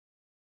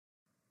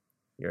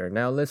You're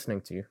now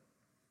listening to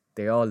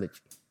Theology.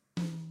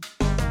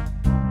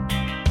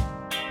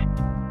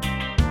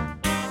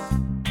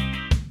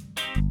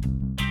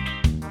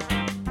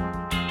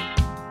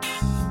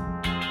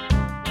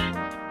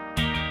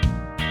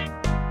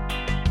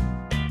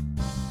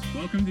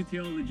 Welcome to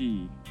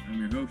Theology. I'm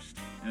your host,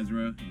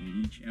 Ezra, and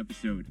in each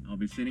episode, I'll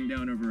be sitting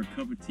down over a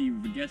cup of tea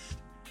with a guest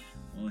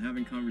while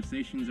having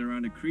conversations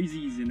around the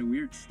crazies and the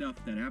weird stuff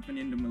that happen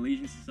in the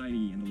Malaysian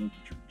society and the local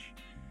church.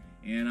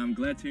 And I'm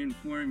glad to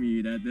inform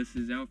you that this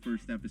is our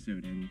first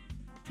episode, and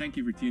thank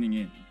you for tuning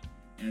in.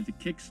 And to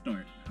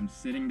kickstart, I'm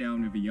sitting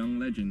down with a young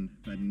legend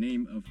by the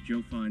name of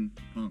Jovan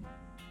Pang.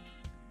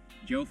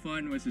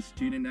 Jovan was a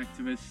student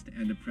activist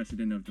and the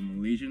president of the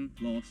Malaysian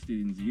Law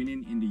Students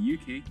Union in the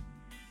UK,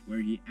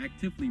 where he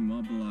actively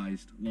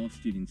mobilized law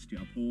students to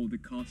uphold the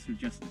cause of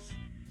justice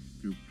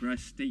through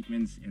press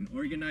statements and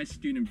organized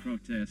student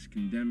protests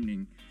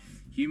condemning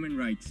human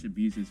rights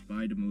abuses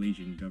by the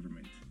Malaysian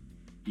government.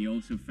 He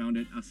also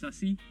founded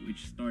Asasi,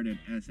 which started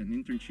as an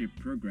internship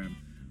program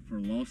for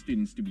law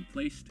students to be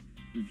placed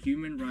with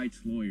human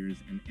rights lawyers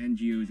and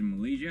NGOs in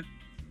Malaysia,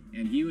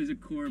 and he was a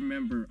core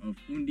member of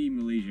Undi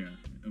Malaysia,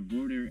 a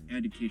voter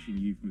education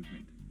youth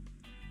movement.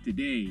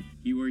 Today,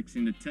 he works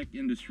in the tech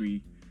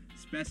industry,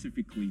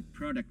 specifically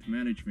product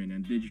management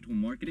and digital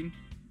marketing,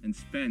 and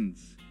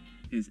spends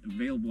his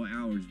available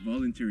hours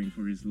volunteering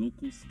for his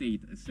local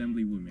state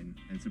assemblywomen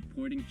and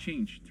supporting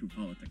change through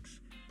politics.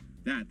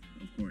 That,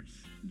 of course,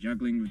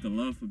 juggling with the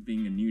love of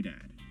being a new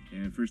dad.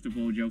 And first of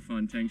all,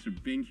 Jovan, thanks for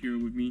being here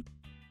with me.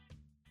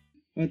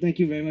 Well, thank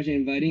you very much for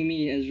inviting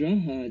me, Ezra.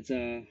 It's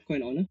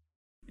quite an honor.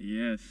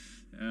 Yes,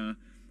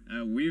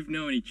 we've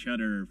known each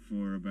other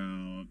for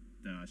about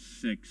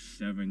 6,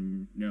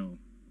 7, no,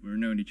 we've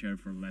known each other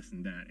for less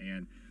than that.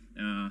 And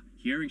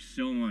hearing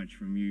so much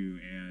from you,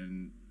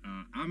 and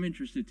I'm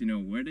interested to know,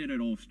 where did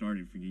it all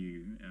started for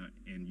you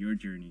in your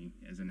journey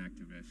as an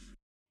activist?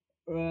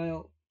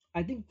 Well,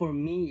 I think for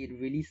me,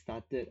 it really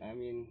started,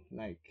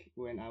 like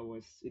when I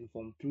was in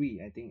Form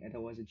 3, I think, and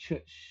there was a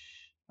church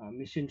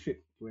mission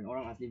trip to an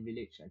Orang Asli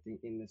village, I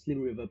think, in the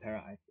Slim River,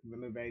 Perak. I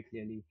remember very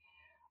clearly.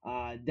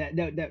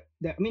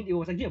 It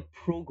was actually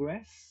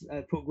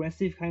a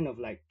progressive kind of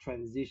like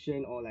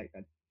transition, or like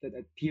a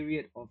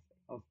period of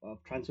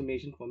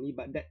transformation for me.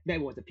 But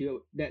that was the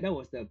period, that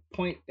was the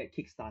point that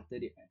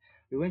kick-started it.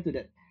 We went to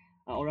that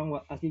Orang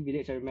Asli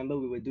village. I remember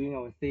we were doing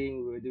our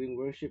thing, we were doing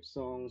worship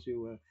songs, we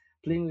were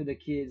playing with the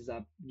kids,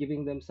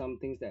 giving them some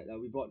things that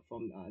we brought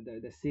from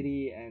the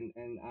city, and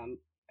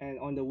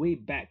on the way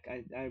back,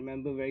 I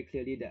remember very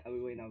clearly that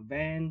we were in a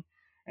van,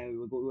 and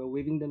we were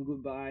waving them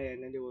goodbye,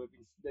 and then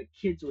the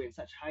kids were in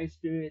such high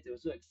spirits. They were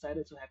so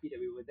excited, so happy that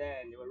we were there,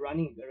 and they were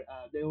running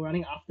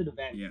after the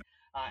van Yeah,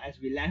 as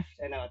we left,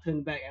 and I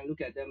turned back and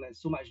looked at them, and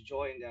so much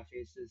joy in their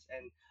faces.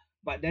 And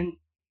but then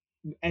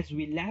as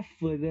we left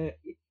further,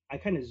 I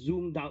kind of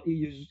zoomed out.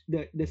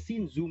 The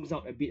scene zooms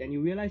out a bit, and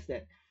you realize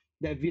that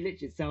the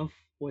village itself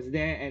was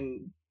there,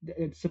 and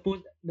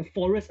suppose the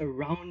forest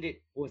around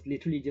it was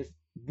literally just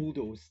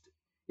bulldozed.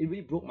 It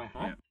really broke my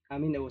heart. yeah,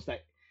 It was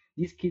like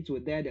these kids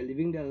were there, they're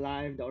living their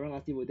life, the Orang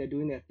Asli were there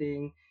doing their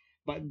thing,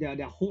 but their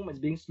home is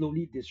being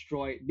slowly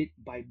destroyed bit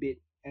by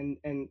bit. And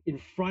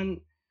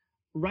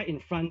right in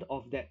front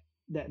of that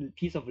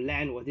piece of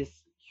land was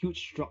this huge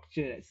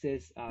structure that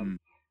says mm,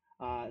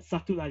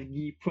 Satu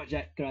Lagi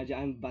Project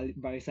Kerajaan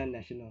Barisan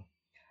Nasional.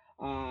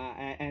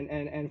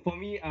 And for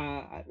me,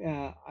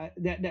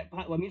 that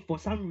part, for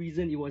some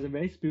reason, it was a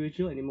very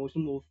spiritual and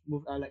emotional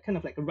move, like kind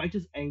of like a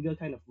righteous anger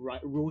kind of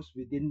rose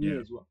within me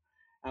yeah, as well.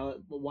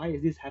 Why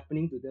is this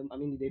happening to them?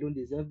 They don't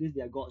deserve this.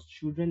 They are God's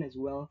children as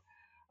well.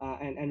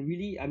 And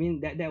really,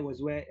 that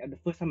was where the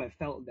first time I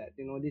felt that,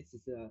 this is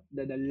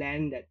the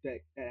land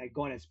that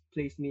God has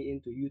placed me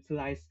in to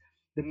utilize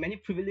the many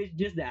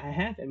privileges that I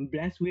have and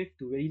blessed with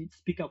to really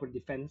speak up for the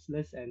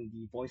defenseless and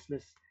the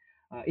voiceless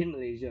in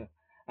Malaysia.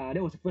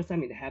 That was the first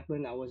time it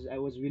happened. I was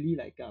really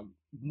like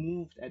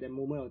moved at that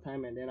moment of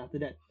time, and then after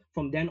that,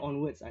 from then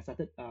onwards, I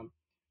started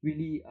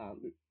really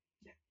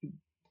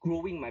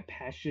growing my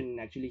passion in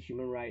actually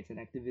human rights and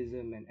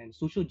activism and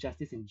social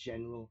justice in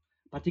general,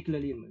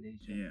 particularly in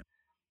Malaysia. yeah,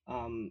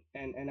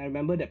 And I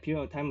remember that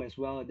period of time as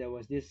well. There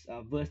was this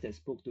verse that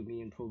spoke to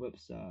me in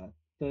Proverbs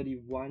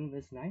 31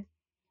 verse 9.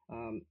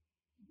 Um,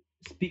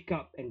 Speak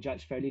up and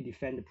judge fairly,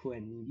 defend the poor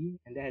and needy,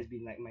 and that has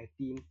been like my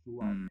theme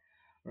throughout, mm,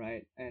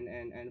 right?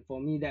 And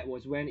for me, that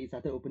was when it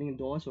started opening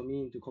doors for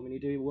me into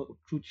community work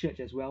through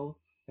church as well.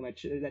 And at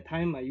that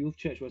time, my youth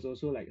church was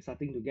also like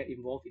starting to get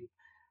involved in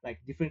like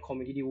different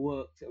community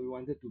works that we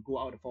wanted to go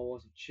out the four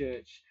walls of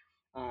church.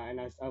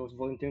 And I was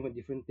volunteering for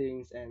different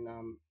things, and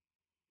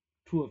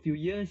through a few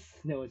years,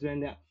 that was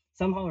when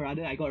somehow or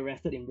other I got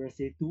arrested in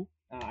Bersih too.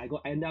 I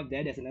ended up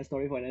there. There's another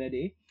story for another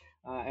day.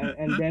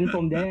 And then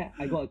from there,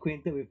 I got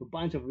acquainted with a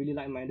bunch of really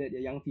like-minded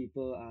young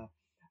people,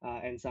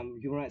 and some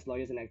human rights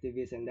lawyers and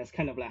activists, and that's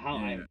kind of like how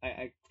yeah.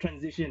 I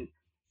transitioned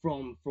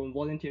from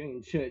volunteering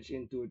in church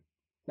into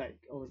like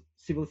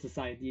civil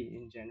society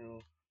in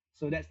general.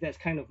 So that's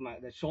kind of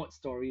the short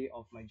story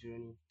of my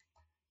journey.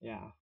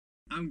 Yeah.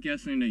 I'm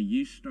guessing that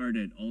you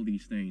started all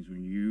these things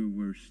when you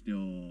were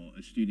still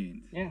a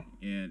student, Yeah.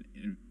 and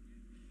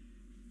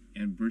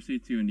Bursary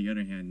Two, on the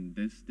other hand,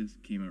 this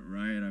came out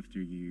right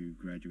after you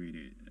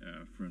graduated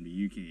from the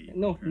UK,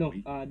 No, no.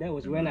 apparently. That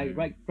was Am when I I?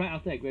 right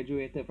after I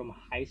graduated from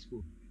high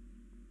school.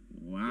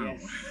 Wow.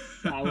 Yes.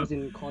 So I was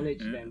in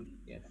college Yeah. then.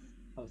 Yes.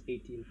 I was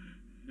 18.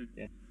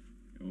 Yes.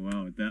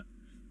 Wow, that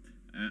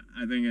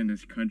I think in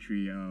this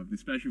country,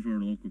 especially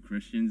for local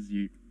Christians,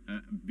 you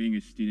being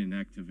a student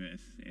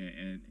activist,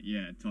 and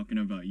yeah, talking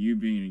about you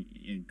being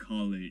in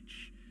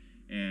college,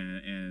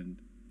 and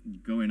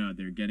going out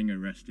there, getting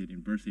arrested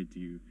in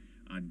Bursity,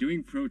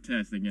 doing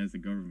protests against the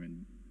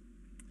government.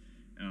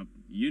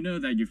 You know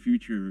that your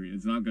future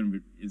is not going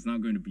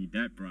to be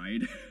that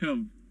bright,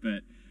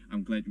 but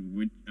I'm glad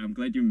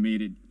you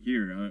made it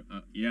here.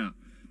 Yeah.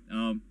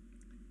 Um,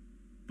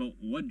 but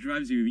what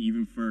drives you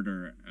even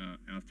further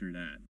after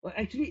that? Well,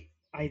 actually,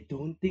 I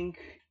don't think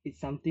it's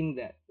something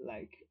that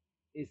like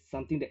is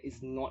something that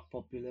is not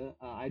popular.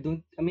 I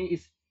don't. I mean,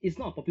 it's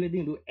not a popular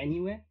thing to do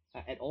anywhere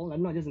at all.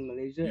 I'm not just in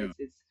Malaysia. Yeah.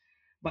 It's.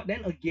 But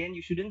then again,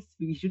 you shouldn't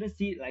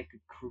see it like a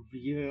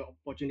career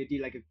opportunity,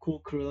 like a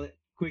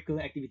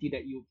co-curricular activity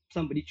that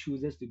somebody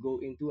chooses to go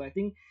into. I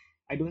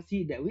don't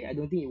see it that way. I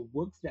don't think it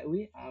works that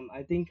way.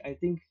 I think it,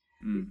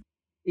 Mm,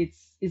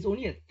 it's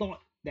only a thought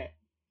that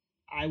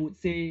I would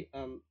say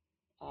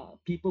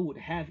people would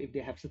have if they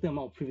have certain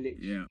amount of privilege.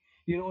 yeah.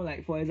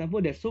 Like for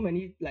example, there's so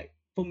many like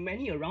for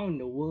many around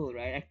the world,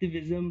 right?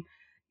 Activism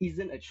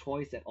isn't a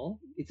choice at all.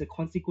 It's a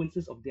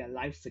consequences of their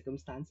life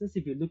circumstances.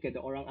 If you look at the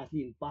Orang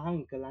Asli in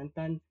Pahang, in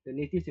Kelantan, the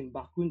natives in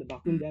Bakun, the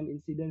Bakun Mm, Dam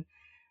incident,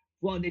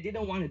 well, they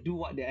didn't want to do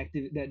what the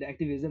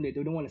activism. They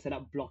don't want to set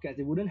up blockades.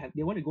 They wouldn't have.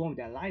 They want to go on with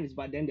their lives,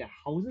 but then their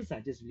houses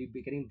are just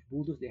getting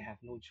bulldozed. They have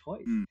no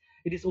choice. mm,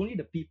 It is only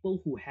the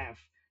people who have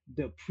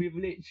the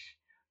privilege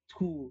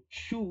to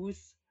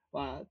choose.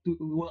 To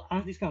will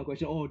ask this kind of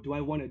question. Oh, do I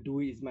want to do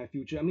it? Is my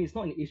future? I mean, it's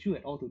not an issue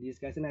at all to these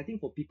guys. And I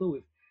think for people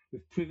with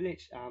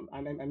privilege,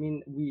 I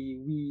mean,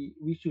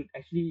 we should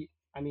actually,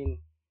 I mean,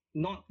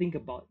 not think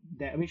about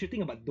that. I mean, we should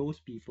think about those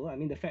people. I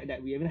mean, the fact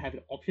that we even have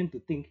an option to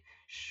think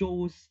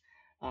shows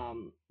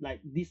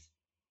like this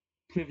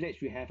privilege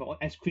we have, or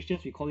as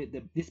Christians we call it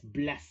this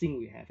blessing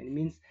we have, and it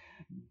means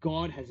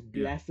God has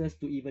yeah. blessed us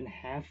to even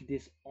have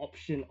this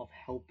option of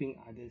helping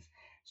others.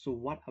 So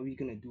what are we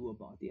gonna do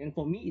about it? And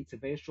for me, it's a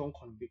very strong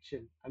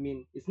conviction. I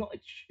mean, it's not a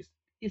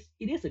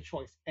it is a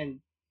choice, and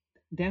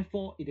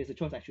therefore it is a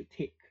choice I should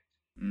take,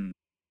 Mm,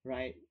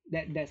 right?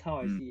 That's how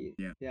I mm, see it.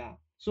 yeah. Yeah.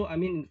 So I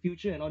mean, in the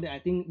future and all that, I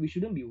think we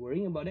shouldn't be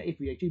worrying about that if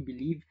we actually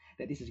believe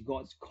that this is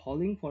God's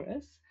calling for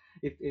us.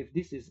 If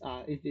this is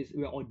if this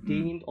we are Mm,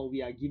 ordained, or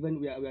we are given,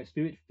 we are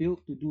spirit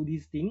filled to do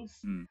these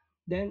things, mm,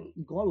 then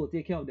God will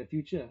take care of the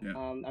future.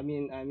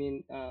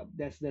 yeah.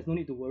 There's no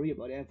need to worry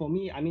about it. And for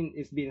me, I mean,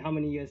 it's been how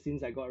many years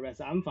since I got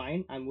arrested? I'm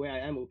fine. I'm where I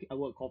am. Okay. I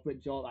work a corporate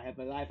job. I have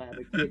a life. I have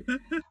a kid.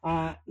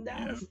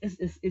 Yeah.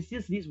 It's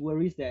just these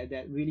worries that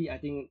really I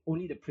think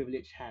only the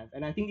privileged have,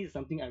 and I think this is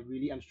something I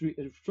really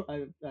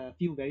I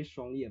feel very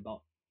strongly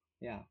about.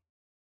 Yeah.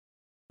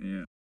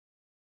 Yeah.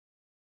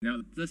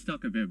 Now let's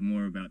talk a bit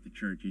more about the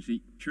church. You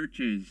see,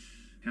 churches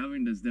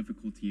having this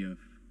difficulty of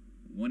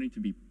wanting to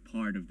be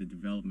part of the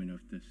development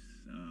of this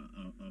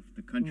of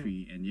the Mm.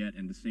 country, and yet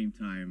at the same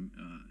time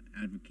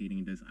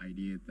advocating this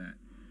idea that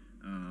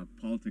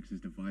politics is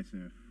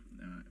divisive.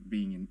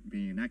 Being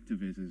an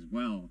activist as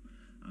well,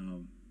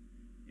 um,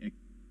 it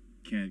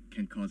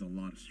can cause a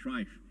lot of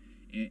strife,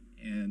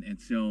 and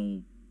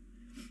so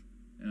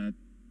uh,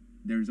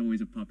 there's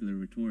always a popular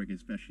rhetoric,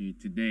 especially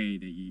today,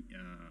 that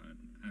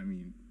I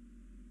mean,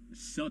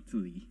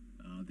 subtly,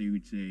 they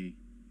would say,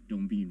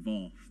 "Don't be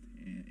involved,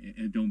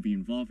 and don't be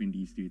involved in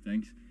these two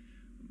things."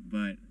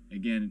 But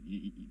again,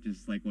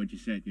 just like what you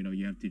said,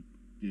 you have to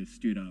just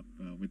stood up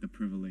with the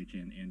privilege,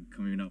 and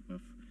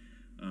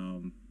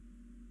um,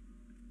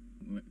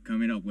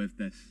 coming up with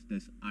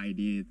this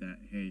idea that,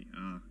 hey,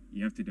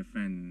 you have to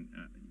defend.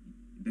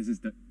 This is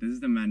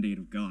the mandate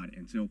of God,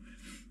 and so.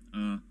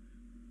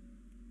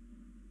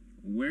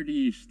 Where do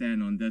you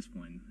stand on this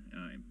one,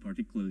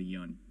 particularly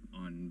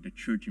on the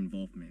church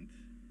involvement?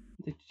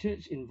 The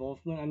church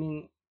involvement. I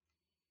mean,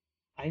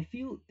 I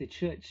feel the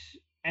church,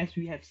 as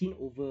we have seen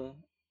over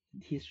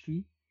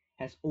history,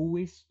 has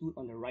always stood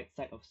on the right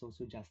side of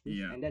social justice,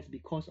 Yeah, and that's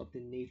because of the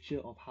nature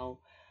of how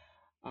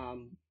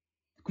um,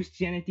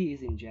 Christianity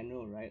is in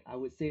general, right? I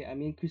would say, I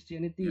mean, yeah,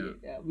 Christianity,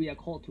 we are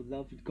called to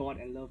love God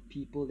and love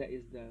people. That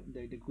is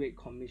the Great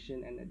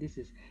Commission, and this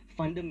is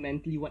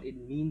fundamentally what it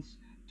means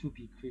to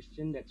be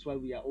Christian. That's why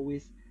we are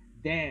always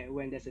there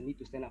when there's a need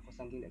to stand up for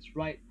something that's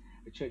right.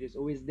 The church is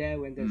always there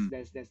when mm,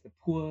 there's the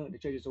poor. The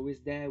church is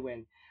always there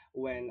when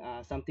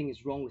something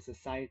is wrong with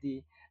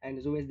society, and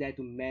is always there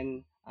to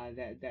mend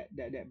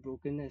that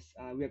brokenness.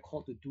 We are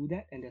called to do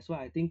that, and that's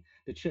why I think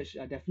the church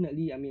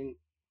definitely, I mean,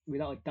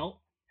 without a doubt,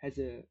 has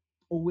a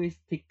always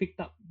picked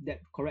up that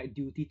correct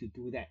duty to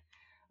do that.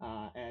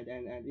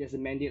 and it's a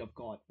mandate of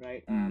God,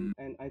 right? Mm.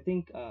 And I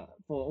think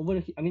for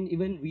over, I mean,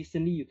 even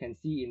recently you can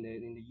see in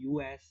the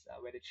U.S.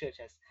 Where the church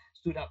has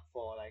stood up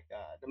for like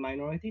the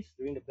minorities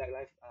during the Black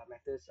Lives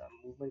Matters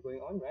movement going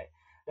on, right?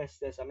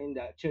 There's I mean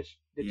the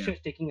Yeah.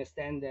 church taking a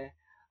stand there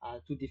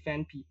to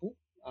defend people,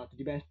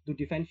 to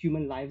defend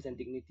human lives and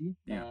dignity,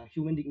 Yeah.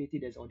 human dignity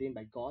that's ordained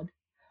by God,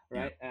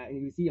 Yeah. right?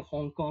 And you see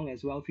Hong Kong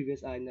as well.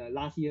 Previous in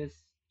last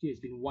year's, it's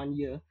been 1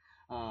 year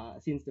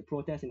since the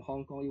protest in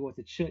Hong Kong. It was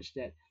a church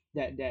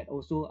that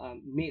also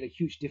made a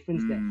huge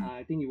difference there. Mm.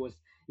 I think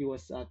it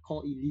was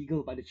called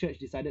illegal, but the church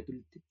decided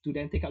to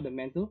then take up the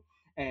mantle,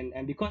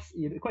 and because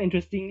quite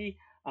interestingly,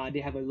 they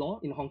have a law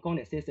in Hong Kong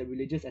that says that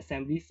religious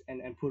assemblies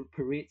and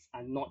parades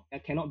are not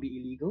cannot be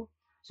illegal.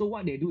 So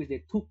what they do is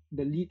they took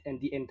the lead, and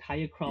the entire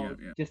Yeah. crowd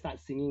Yeah. just start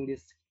singing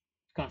this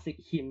classic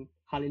hymn,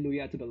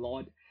 Hallelujah to the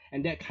Lord,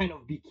 and that kind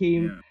of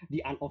became Yeah.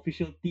 the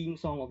unofficial theme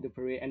song of the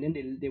parade. And then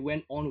they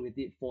went on with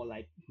it for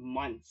like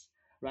months,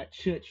 right?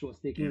 Church was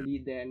taking Yeah.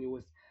 lead there, and it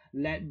was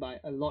led by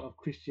a lot of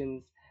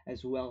Christians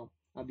as well,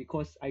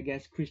 because I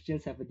guess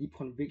Christians have a deep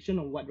conviction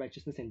on what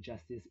righteousness and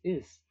justice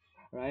is,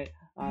 right?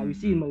 We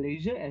see in Mm-hmm.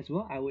 Malaysia as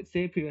well. I would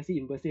say previously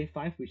in Bersih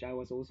 5, which I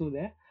was also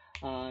there.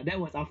 That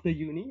was after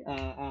uni.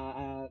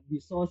 We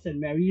saw St.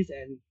 Mary's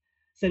and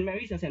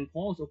St.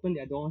 Paul's open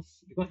their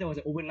doors because there was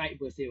an overnight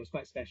Bersih. It was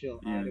quite special.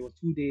 Yes. There was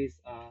 2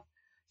 days.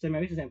 St.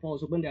 Mary's and St.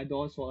 Paul's opened their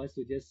doors for us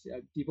to just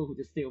people who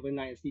just stay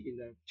overnight and sleep in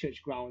the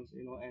church grounds,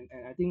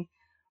 and I think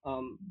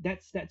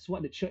that's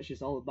what the church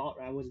is all about.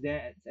 I was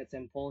there at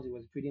St. Paul's. It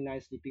was pretty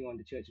nice sleeping on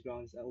the church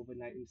grounds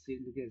overnight and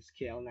looking at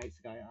the KL night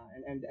sky.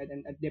 And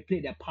they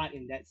played their part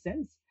in that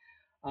sense.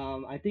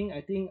 I think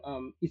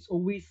it's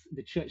always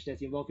the church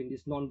that's involved in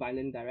these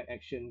non-violent direct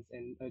actions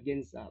and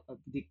against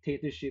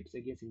dictatorships,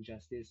 against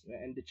injustice.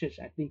 Right? And the church,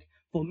 I think,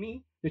 for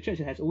me, the church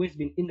has always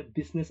been in the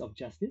business of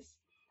justice.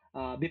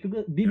 Yeah.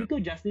 Biblical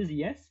justice,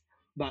 yes,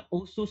 but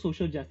also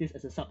social justice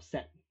as a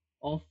subset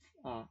of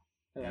uh,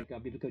 Yeah.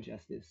 biblical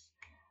justice.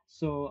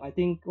 So I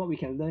think what we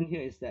can learn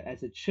here is that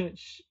as a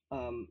church,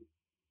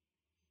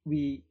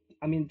 we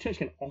I mean church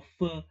can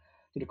offer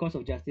to the cause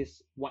of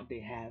justice what they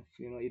have.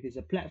 If it's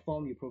a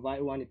platform, you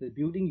provide one. If it's a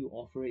building, you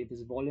offer it. If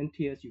it's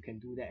volunteers, you can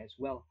do that as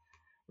well,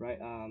 right?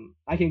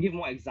 I can give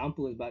more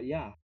examples, but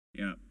yeah.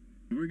 Yeah.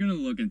 We're going to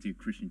look into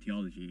Christian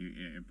theology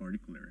in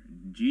particular.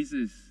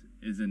 Jesus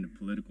isn't a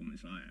political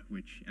messiah,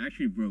 which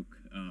actually broke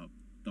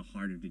the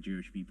heart of the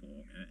Jewish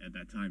people at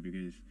that time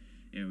because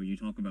when you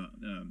talk about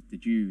the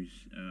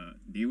Jews,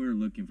 they were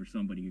looking for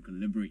somebody who could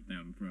liberate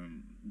them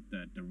from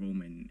the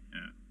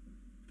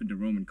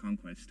Roman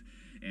conquest,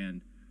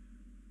 and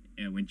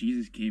when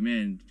Jesus came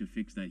in to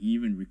fix that, he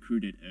even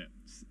recruited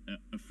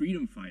a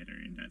freedom fighter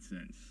in that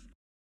sense.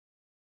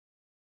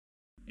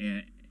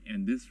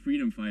 And this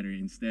freedom fighter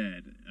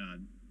instead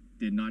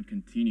did not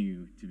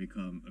continue to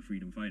become a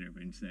freedom fighter,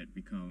 but instead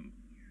become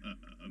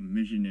a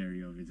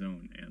missionary of his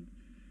own.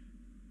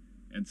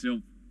 And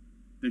so,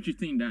 don't you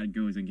think that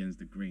goes against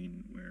the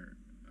grain, where,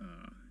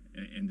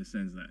 in the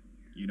sense that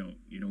you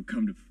don't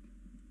come to,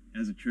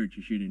 as a church,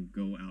 you shouldn't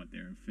go out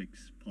there and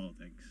fix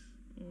politics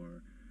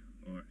or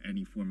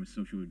any form of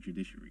social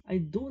judiciary. I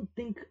don't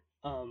think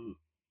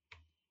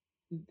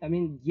I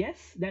mean,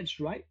 yes, that's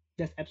right.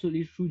 That's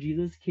absolutely true.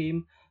 Jesus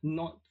came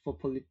not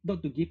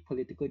to give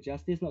political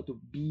justice, not to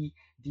be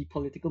the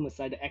political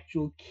Messiah, the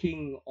actual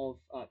king of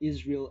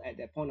Israel at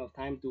that point of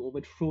time, to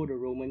overthrow the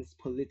Romans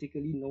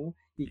politically. No,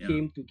 he Yeah.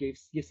 came to give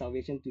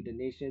salvation to the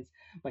nations,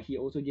 but he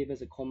also gave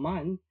us a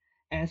command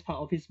as part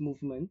of his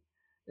movement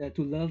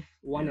to love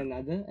one Yeah.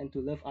 another and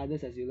to love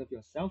others as you love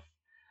yourself.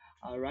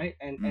 Right,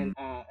 Mm.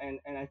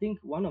 and I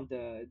think one of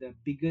the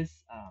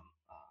biggest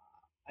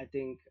I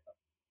think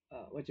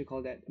what you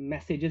call that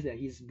messages that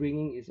he's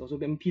bringing is also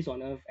being peace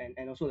on earth,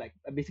 and also like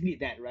basically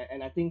that, right?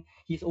 And I think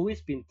he's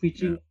always been Yeah.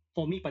 preaching,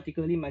 for me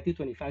particularly, Matthew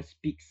 25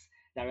 speaks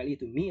directly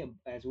to me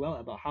as well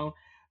about how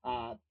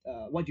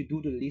what you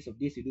do to the least of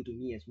this, you do to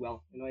me as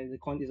well. Yeah. it's a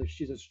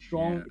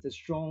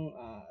strong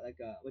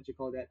what you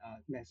call that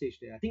message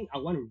there. I think I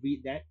want to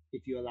read that,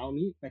 if you allow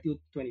me. Matthew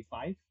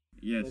 25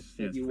 Yes. verse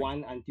Yes, please.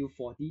 31 until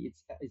 40.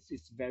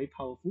 It's very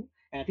powerful,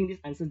 and I think this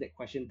answers that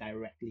question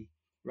directly,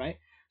 right?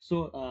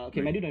 So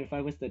okay, Right. Matthew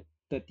 25 verse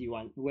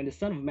 31. When the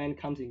Son of Man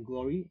comes in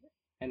glory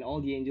and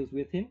all the angels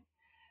with him,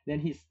 then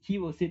he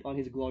will sit on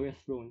his glorious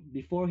throne.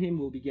 Before him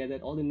will be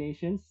gathered all the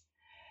nations,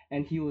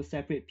 and he will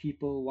separate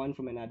people one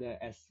from another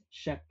as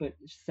shepherd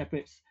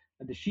separates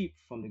the sheep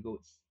from the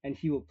goats. And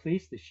he will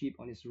place the sheep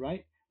on his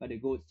right, but the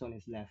goats on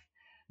his left.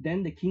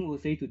 Then the king will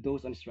say to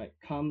those on his right,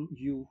 "Come,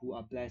 you who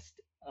are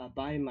blessed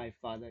by my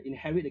Father,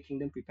 inherit the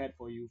kingdom prepared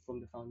for you from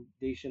the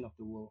foundation of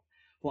the world.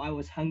 For I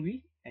was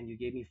hungry, and you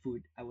gave me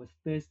food. I was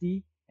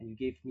thirsty, and you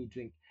gave me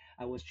drink.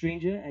 I was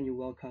stranger, and you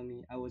welcomed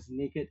me. I was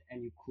naked,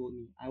 and you clothed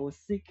me. I was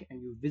sick,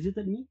 and you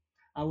visited me.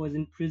 I was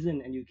in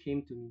prison, and you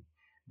came to me."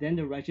 Then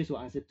the righteous will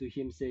answer to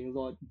him, saying,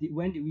 "Lord,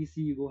 when did we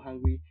see you go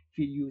hungry,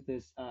 feed you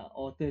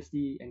or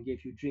thirsty, and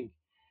gave you drink?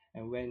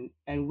 And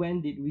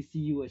when did we see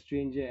you a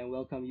stranger and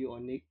welcome you, or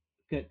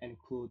naked and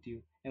clothe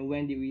you? And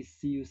when did we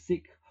see you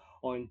sick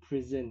or in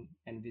prison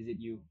and visit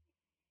you?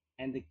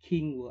 And the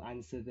king will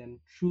answer them,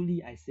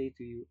 truly I say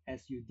to you,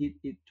 as you did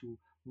it to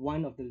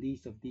one of the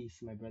least of these,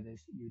 my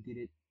brothers, you did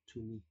it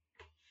to me.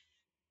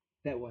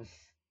 That was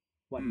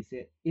what Mm, he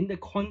said in the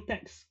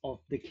context of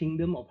the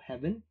kingdom of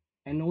heaven,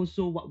 and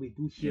also what we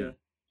do yeah, here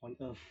on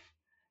earth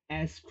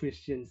as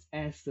Christians,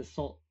 as the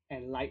salt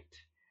and light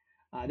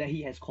that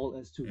he has called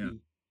us to yeah,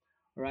 be.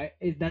 Right?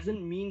 It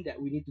doesn't mean that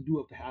we need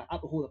to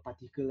uphold a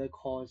particular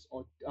cause,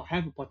 or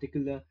have a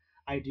particular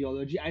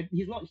ideology.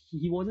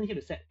 He wasn't here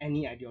to set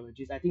any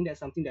ideologies. I think that's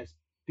something that's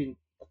been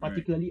right,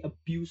 particularly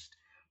abused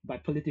by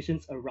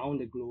politicians around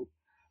the globe.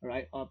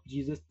 Right?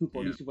 Jesus stood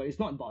for yeah, this, but it's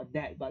not about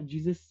that. But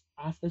Jesus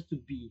asked us to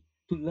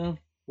love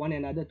one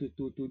another,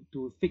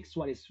 to fix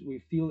what is we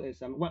feel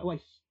is what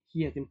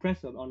he has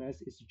impressed on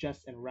us is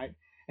just and right,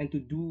 and to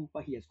do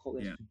what he has called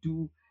us yeah, to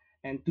do,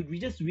 and to we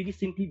just really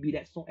simply be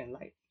that salt and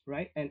light,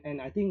 right?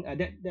 And I think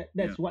yeah,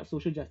 that's what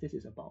social justice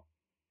is about.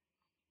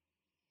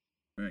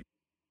 right.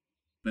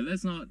 But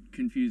let's not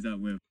confuse that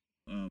with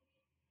uh,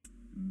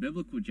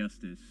 biblical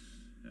justice.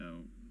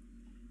 Uh,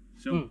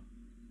 so, Mm.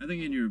 I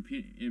think in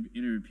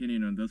your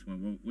opinion on this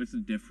one, what's the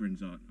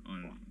difference on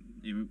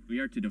if we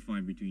are to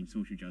define between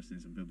social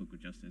justice and biblical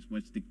justice?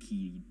 What's the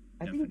key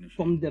I think definition?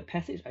 from the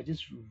passage I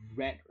just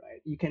read,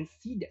 right, you can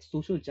see that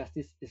social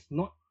justice is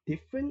not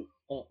different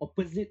or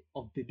opposite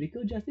of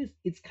biblical justice.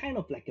 It's kind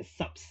of like a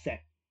subset,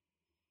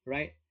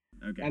 right?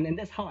 Okay, And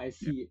that's how I yeah,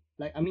 see it.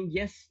 Like, I mean,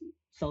 yes,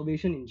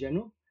 salvation in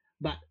general,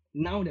 but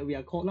now that we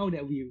are called, now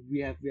that we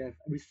have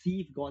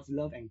received God's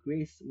love and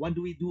grace, what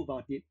do we do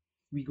about it?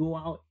 We go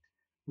out,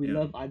 we yeah,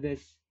 love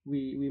others,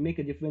 we make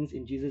a difference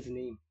in Jesus'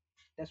 name.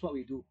 That's what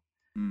we do.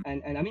 mm,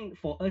 And I mean,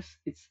 for us,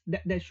 it's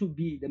that should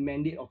be the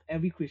mandate of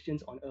every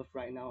Christians on earth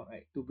right now,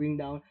 right? To bring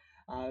down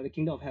the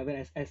kingdom of heaven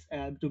as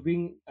to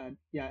bring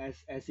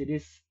as it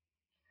is,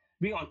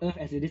 bring on earth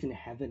as it is in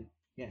heaven.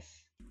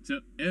 Yes. So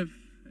if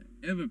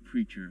a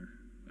preacher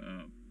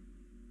uh,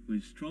 who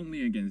is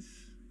strongly against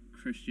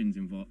Christian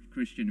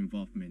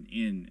involvement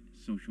in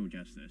social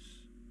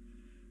justice,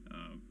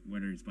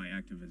 whether it's by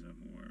activism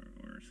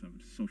or some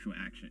social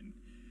action,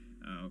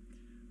 uh,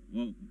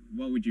 what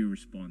what would you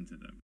respond to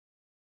them?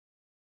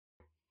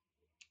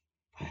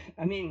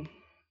 I mean,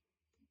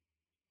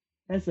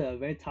 that's a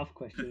very tough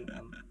question.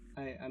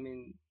 I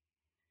mean,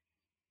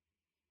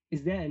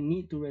 is there a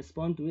need to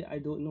respond to it? I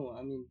don't know.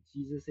 I mean,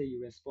 Jesus said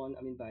you respond.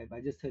 I mean, by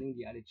just turning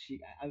the other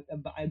cheek.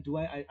 But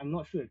I'm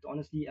not sure.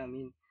 Honestly, I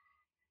mean,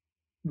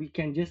 we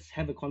can just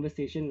have a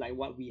conversation like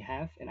what we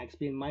have, and I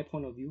explain my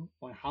point of view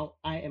on how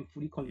I am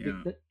fully Yeah.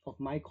 convicted of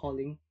my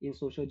calling in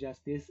social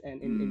justice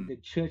and in Mm, the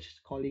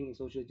church calling in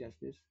social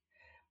justice.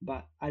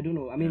 But I don't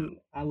know. I yeah. mean,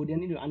 I would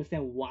need to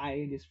understand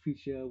why this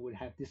preacher would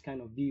have this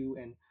kind of view,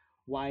 and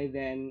why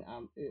then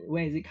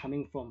where is it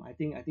coming from? I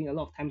think a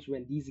lot of times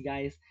when these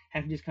guys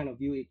have this kind of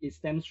view, it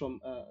stems from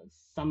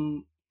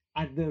some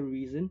other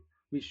reason,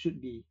 which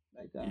should be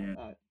like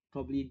Yeah.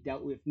 probably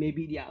dealt with.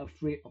 Maybe they are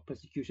afraid of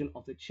persecution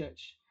of the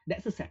church.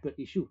 That's a separate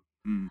issue.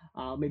 Mm,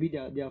 Maybe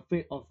they're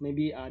afraid of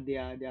maybe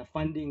their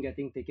funding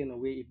getting taken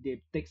away if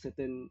they take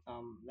certain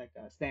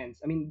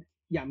stands. I mean,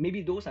 yeah,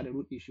 maybe those are the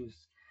root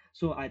issues.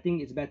 So I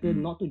think it's better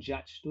mm, not to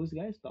judge those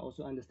guys, but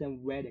also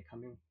understand where they're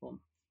coming from.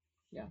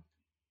 Yeah.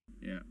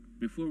 yeah.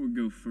 Before we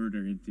go further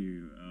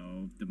into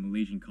the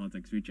Malaysian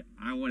context, which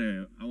I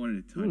wanted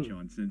to touch Mm.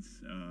 on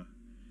since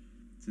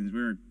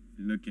we're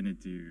looking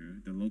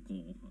into the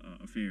local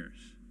affairs.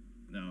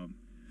 Um,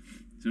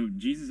 so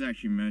Jesus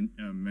actually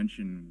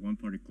mentioned one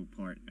particular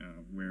part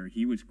where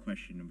he was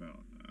questioned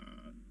about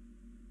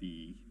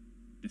the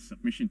the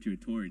submission to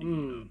authority.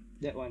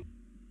 That one.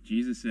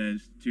 Jesus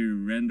says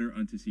to render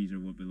unto Caesar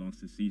what belongs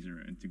to Caesar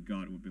and to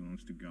God what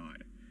belongs to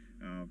God,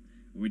 uh,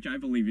 which I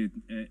believe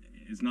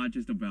is not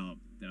just about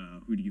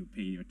who do you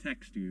pay your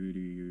tax to, who do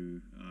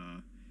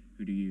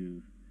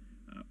you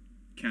uh,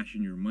 cash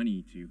in your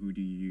money to, who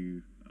do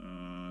you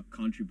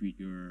contribute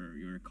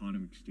your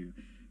economics to.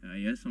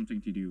 It has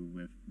something to do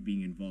with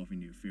being involved in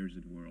the affairs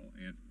of the world.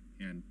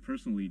 And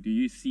personally, do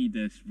you see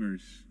this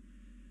verse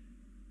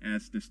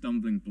as the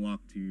stumbling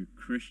block to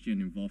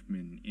Christian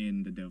involvement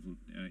in the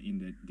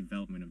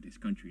development of this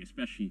country,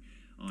 especially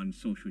on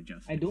social I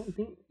justice? don't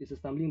think it's a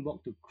stumbling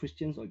block to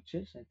Christians or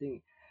church. I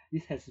think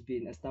this has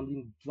been a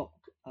stumbling block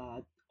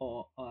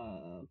or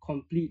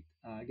complete,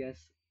 I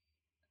guess,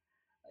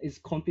 is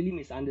completely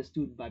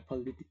misunderstood by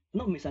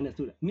not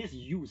misunderstood,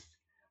 misused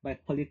by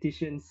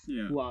politicians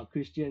Yeah, who are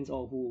Christians,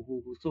 or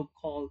who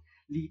so-called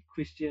lead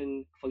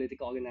Christian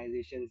political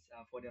organizations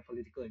for their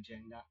political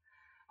agenda.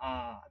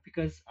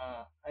 Because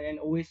and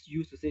always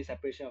used to say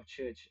separation of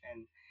church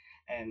and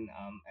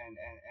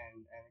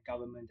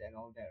government and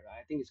all that, right?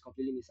 I think it's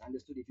completely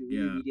misunderstood if you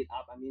really yeah, read it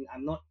up. I mean,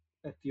 I'm not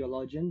a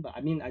theologian, but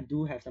I mean, I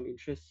do have some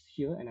interest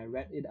here, and I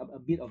read it up a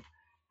bit of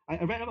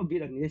I read up a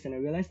bit on this, and I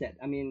realized that,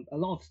 I mean, a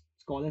lot of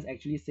scholars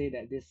actually say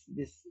that this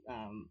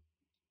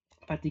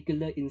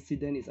particular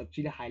incident is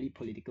actually highly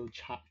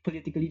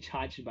politically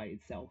charged by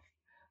itself.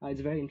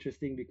 It's very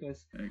interesting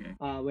because okay,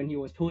 when he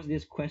was posed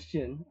this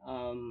question,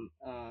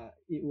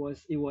 it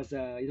was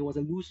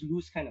a lose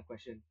lose kind of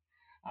question.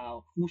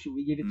 who should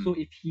we give it? So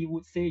if he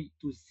would say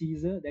to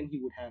Caesar, then he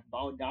would have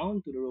bowed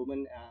down to the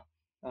Roman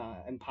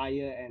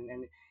Empire,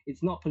 and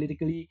it's not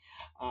politically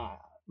uh,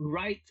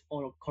 right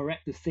or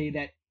correct to say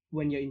that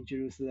when you're in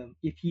Jerusalem.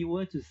 If he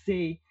were to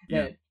say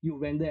Yeah. that you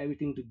render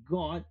everything to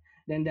God,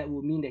 then that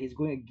would mean that he's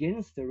going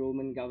against the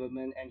Roman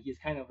government, and he's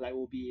kind of like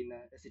will be in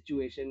a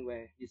situation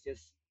where he's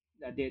just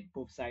dead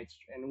both sides.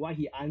 And what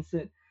he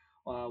answered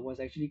was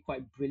actually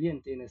quite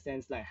brilliant in a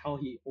sense, like how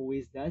he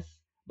always does,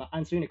 but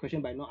answering the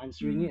question by not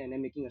answering Mm. it and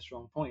then making a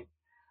strong point.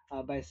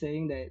 By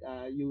saying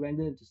that you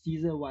render to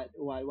Caesar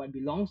what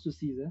belongs to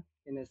Caesar.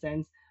 In a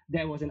sense,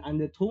 there was an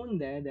undertone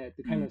there that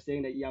to kind Mm. of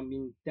saying that, yeah, I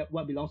mean that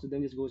what belongs to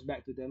them just goes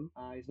back to them.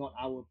 It's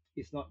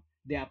not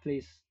their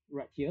place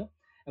right here.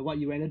 And what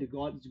you render to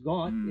God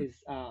Mm.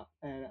 is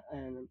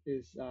and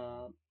is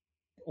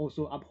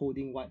also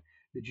upholding what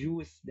the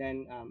Jews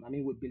then,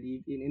 would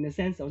believe in. In a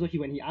sense, also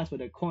when he asked for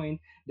the coin,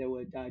 there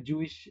were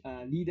Jewish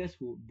leaders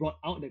who brought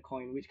out the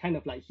coin, which kind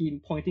of like him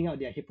pointing out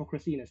their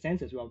hypocrisy in a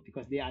sense as well,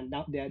 because they are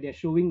now they're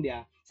showing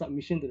their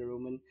submission to the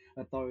Roman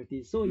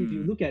authorities. So if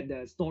you Mm. look at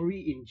the story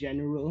in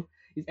general,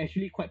 it's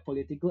actually quite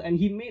political, and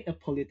he made a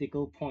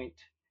political point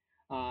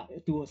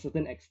to a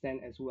certain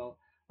extent as well.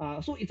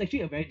 So it's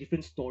actually a very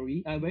different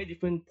story, a very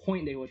different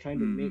point they were trying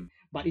to make, Mm.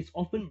 but it's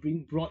often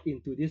being brought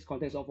into this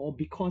context of, oh,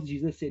 because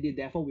Jesus said it,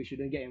 therefore we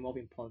shouldn't get involved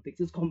in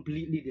politics. It's a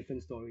completely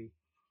different story.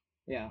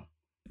 Yeah.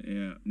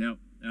 Yeah.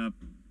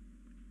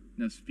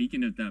 Now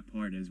speaking of that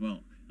part as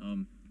well,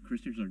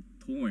 Christians are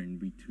torn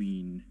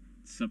between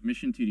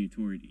submission to the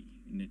authority,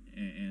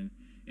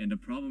 and the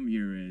problem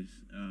here is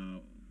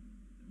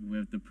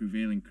with the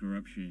prevailing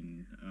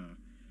corruption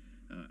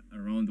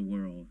around the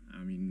world.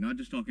 I mean, not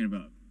just talking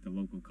about the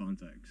local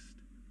context.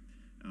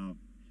 Uh,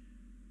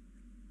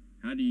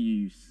 how do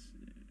you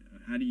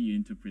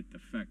interpret the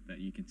fact that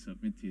you can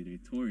submit to the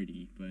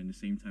authority, but at the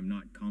same time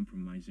not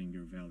compromising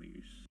your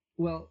values?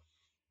 Well,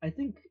 I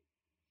think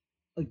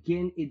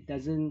again it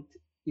doesn't.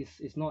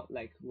 It's not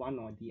like one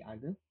or the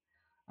other.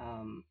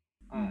 Um,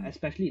 Mm.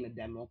 Especially in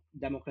a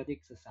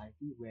democratic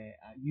society where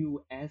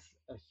you as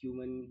a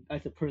human,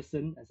 as a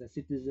person, as a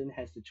citizen,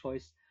 has the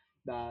choice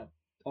uh,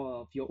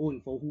 of your own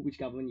for which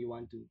government you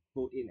want to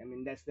vote in. I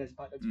mean that's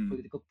part of the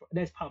Mm.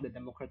 that's part of the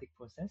democratic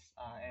process.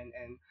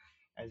 And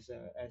as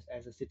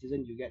a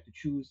citizen, you get to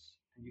choose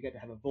and you get to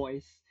have a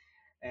voice,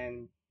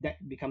 and that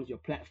becomes your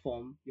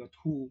platform, your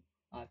tool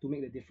to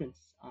make the difference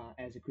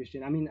as a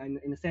Christian. I mean,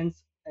 in a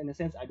sense,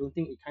 I don't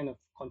think it kind of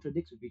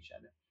contradicts with each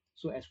other.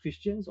 So as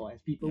Christians or as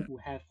people Yeah. who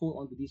have hold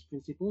on to these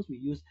principles, we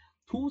use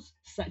tools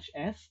such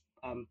as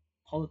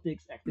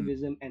politics, Mm.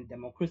 activism, and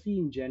democracy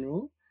in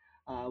general,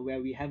 where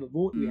we have a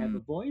vote, we have a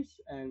Mm. voice,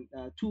 and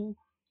to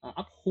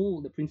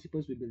uphold the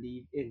principles we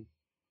believe in.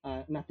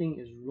 Nothing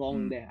is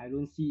wrong Mm. there. I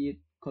don't see it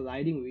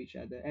colliding with each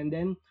other. And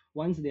then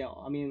once they are,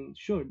 I mean,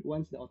 sure,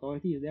 once the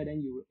authority is there,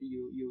 then you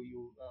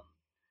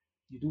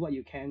do what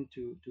you can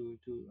to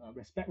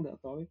respect the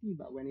authority.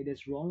 But when it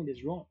is wrong, it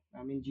is wrong.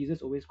 I mean,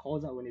 Jesus always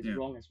calls out when it's Yeah.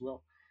 wrong as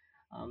well.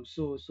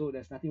 So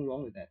there's nothing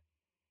wrong with that.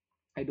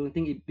 I don't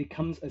think it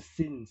becomes a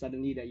sin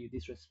suddenly that you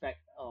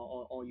disrespect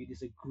or you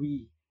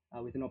disagree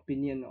with an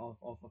opinion of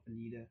a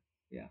leader.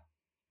 Yeah,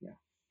 yeah.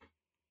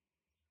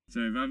 So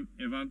if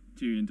I'm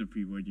to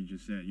interpret what you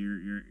just said,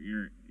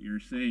 you're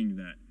saying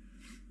that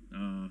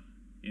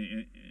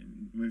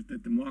with the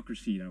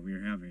democracy that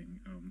we're having,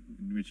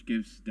 which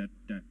gives that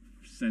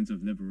sense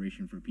of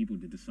liberation for people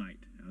to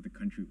decide how the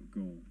country will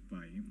go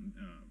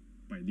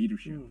by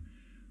leadership.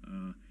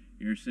 Mm.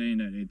 You're saying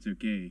that it's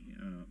okay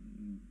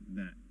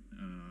that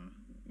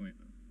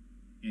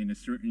in a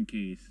certain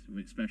case,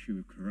 especially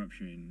with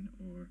corruption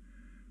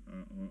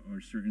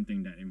or certain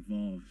thing that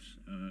involves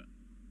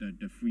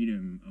the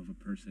freedom of a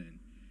person,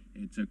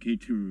 it's okay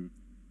to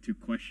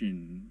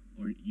question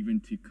or even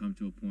to come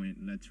to a point,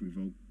 let's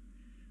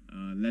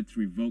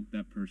revoke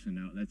that person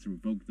out, let's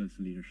revoke this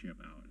leadership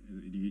out.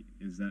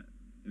 Is that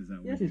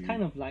Yes, what it's you?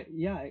 kind of like,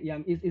 yeah.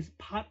 It's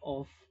part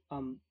of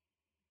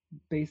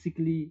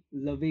basically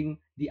loving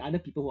the other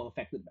people who are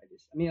affected by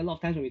this. I mean, a lot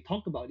of times when we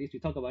talk about this, we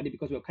talk about it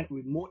because we're kind of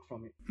remote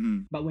from it.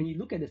 Mm. But when you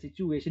look at the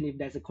situation, if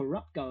there's a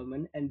corrupt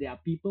government and there are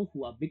people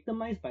who are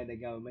victimized by the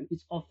government,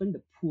 it's often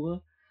the poor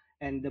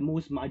and the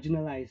most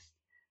marginalized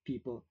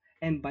people.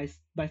 And by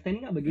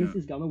standing up against Yeah.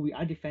 this government, we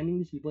are defending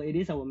these people. It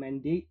is our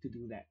mandate to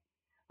do that.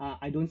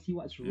 I don't see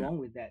what's Yeah. wrong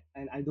with that,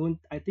 and I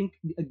think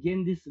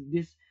again this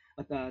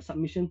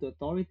submission to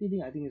authority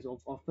thing, I think is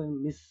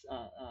often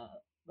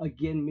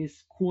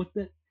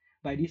misquoted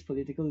by these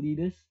political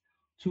leaders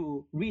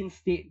to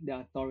reinstate the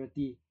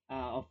authority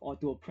of or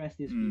to oppress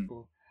these Mm.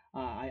 people.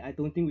 I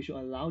don't think we should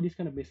allow this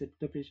kind of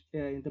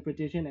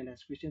interpretation, and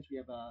as Christians, we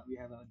have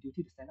a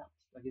duty to stand up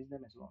against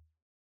them as well.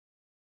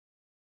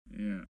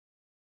 Yeah.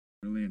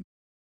 Brilliant.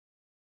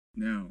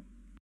 Now,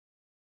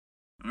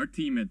 our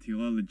team at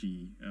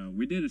Theology,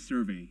 we did a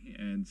survey,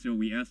 and so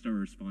we asked our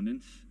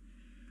respondents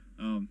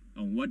on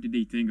what did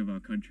they think of our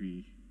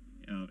country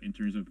in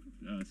terms of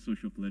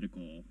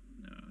socio-political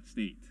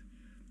state.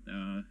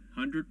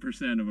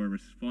 100% of our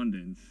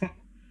respondents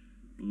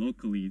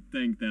locally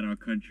think that our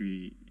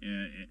country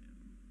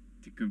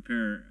to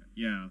compare,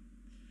 yeah,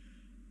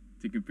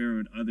 to compare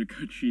with other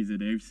countries that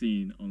they've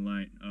seen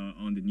online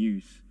on the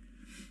news,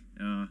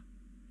 uh,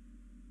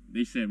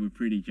 they said we're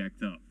pretty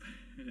jacked up,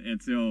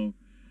 and so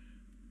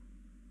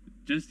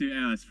just to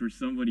ask for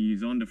somebody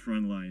who's on the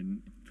front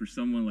line, for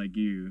someone like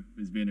you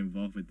who's been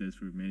involved with this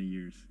for many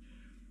years,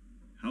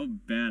 how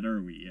bad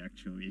are we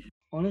actually?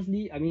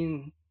 Honestly, I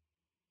mean,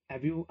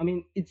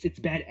 it's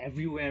bad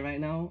everywhere right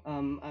now.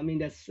 I mean,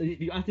 that's if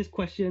you ask this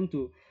question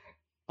to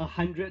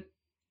 100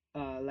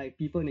 like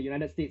people in the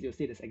United States, they'll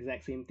say this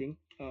exact same thing.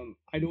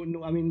 I don't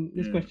know. I mean,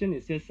 this Yeah. question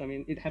is just, I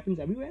mean, it happens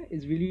everywhere.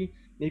 It's really,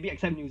 maybe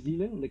except New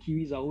Zealand, the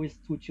Kiwis are always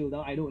too chilled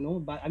out. I don't know,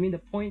 but I mean, the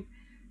point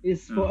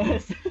is Uh for huh.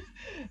 us.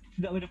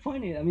 The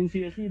point is, I mean,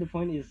 seriously, the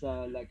point is,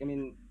 like, I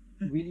mean,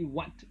 really,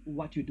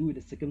 what you do with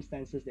the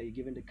circumstances that you're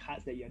given, the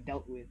cards that you're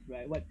dealt with,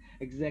 right? What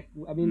exact?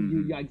 I mean,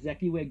 Mm-hmm. you're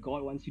exactly where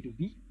God wants you to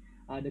be.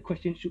 The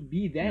question should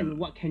be Yeah. then,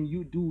 what can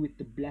you do with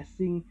the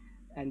blessing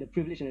and the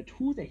privilege and the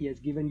tools that He has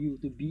given you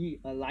to be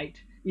a light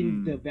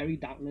in the Mm. very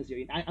darkness you're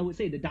in? I would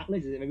say the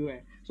darkness is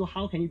everywhere. So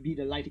how can you be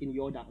the light in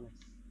your darkness?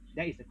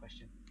 That is the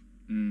question.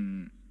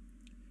 Mm.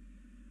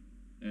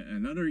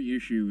 Another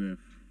issue with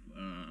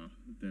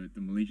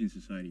the Malaysian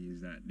society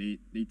is that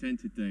they tend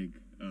to think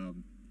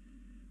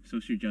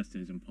social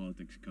justice and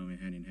politics come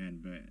hand in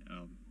hand, but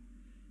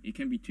it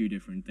can be two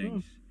different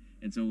Mm, things.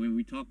 And so when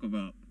we talk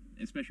about,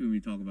 especially when we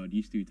talk about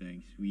these two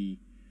things, we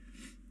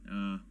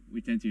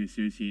tend to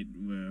associate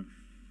with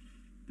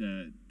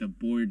the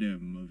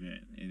boredom of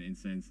it in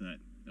sense that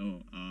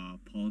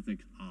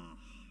politics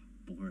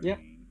yep,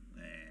 boring,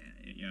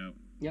 you know,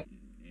 yep.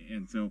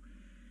 and so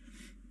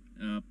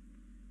uh,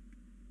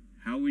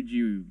 how would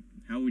you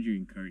how would you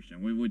encourage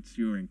them? What's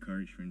your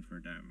encouragement for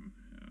them?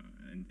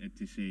 And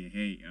to say,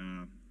 hey,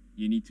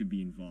 you need to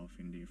be involved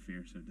in the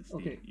affairs of the state.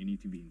 Okay. You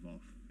need to be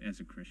involved as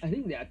a I Christian.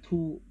 think there are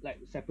two like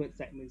separate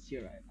segments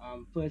here,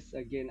 right? First,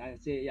 again, I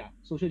say, yeah,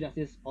 social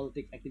justice,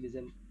 politics,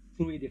 activism,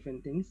 three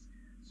different things.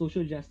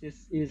 Social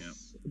justice Yeah.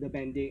 is the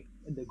band-aid,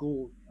 the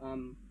goal.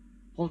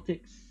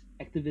 Politics,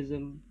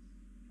 activism,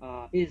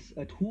 is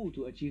a tool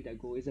to achieve that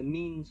goal. It's a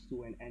means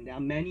to an end. There are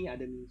many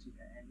other means to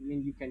that end. I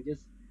mean, you can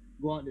just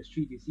go out the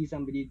street, you see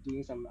somebody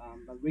doing some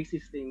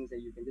racist things,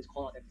 and you can just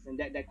call out that person.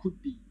 That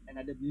could be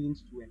another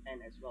means to an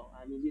end as well.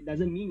 I mean, it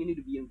doesn't mean you need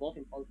to be involved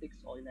in politics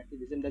or in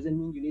activism. Doesn't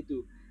mean you need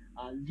to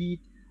lead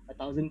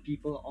 1,000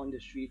 people on the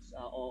streets,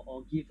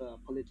 or give a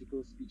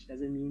political speech.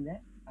 Doesn't mean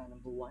that.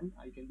 Number one,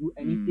 you can do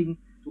Mm. anything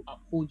to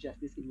uphold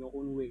justice in your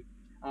own way.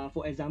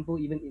 For example,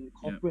 even in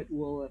Yeah. corporate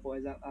world, for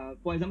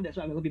example, that's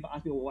why a lot of people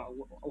ask me,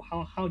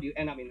 how do you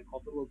end up in the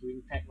corporate world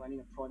doing tech, running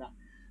a product?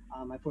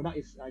 My product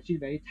is actually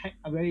very tech,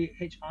 very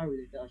HR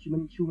related,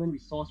 human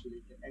resource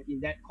related, and in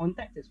that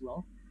context as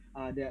well,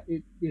 there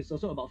it is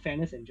also about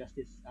fairness and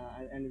justice,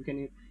 and you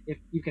can, if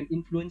you can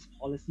influence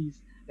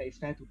policies that is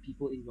fair to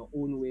people in your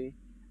own way,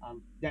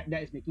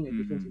 that is making a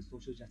difference Mm-hmm. in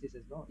social justice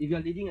as well. If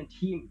you're leading a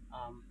team,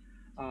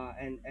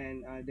 and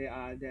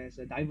there's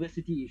a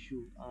diversity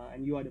issue,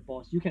 and you are the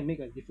boss, you can make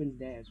a difference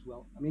there as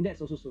well. I mean,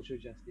 that's also social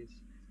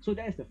justice. So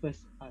that is the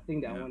first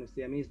thing that I Yeah. want to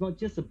say. I mean, it's not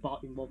just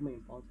about involvement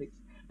in politics,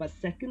 but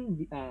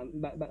second,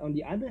 but on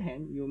the other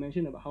hand, you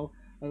mentioned about how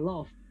a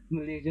lot of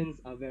Malaysians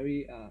are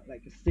very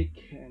like sick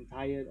and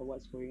tired of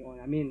what's going on.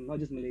 I mean, not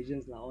just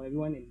Malaysians lah, or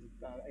everyone in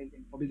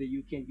probably the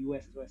UK and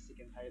US as well, is sick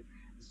and tired.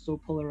 It's so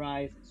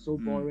polarized, it's so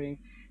Mm. boring.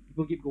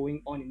 People keep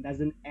going on, it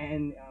doesn't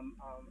end.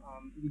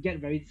 You get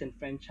very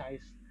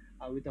disenfranchised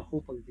with the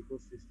whole political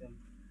system.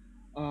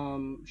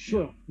 Yeah.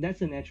 Sure,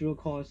 that's a natural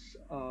cause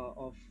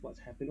of what's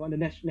happening, or the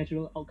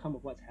natural outcome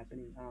of what's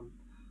happening.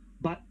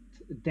 But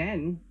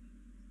then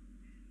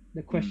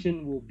the Mm.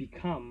 question will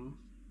become,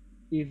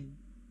 if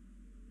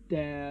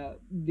there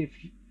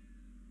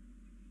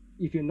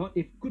if you're not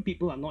if good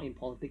people are not in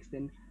politics,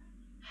 then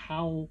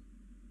how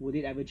would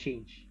it ever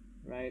change,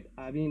 right?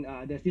 I mean,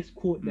 there's this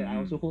quote that I Mm-hmm.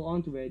 also hold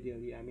on to very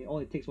dearly. I mean, all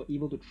it takes for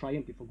evil to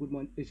triumph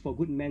is for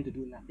good men to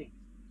do nothing.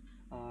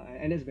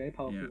 And that's very Yeah.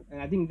 powerful.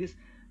 And I think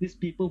these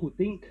people who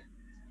think,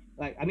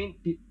 like, I mean,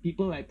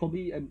 people like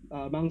probably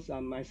amongst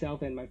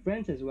myself and my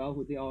friends as well,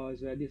 who think, oh,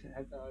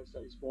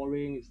 it's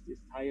boring,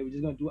 it's tired, we're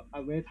just gonna do,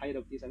 I'm very tired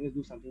of this, I'm gonna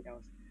do something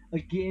else.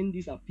 Again,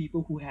 these are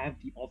people who have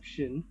the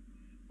option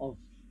of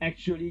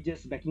actually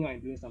just backing out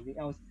and doing something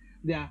else.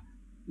 There are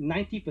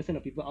 90%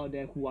 of people out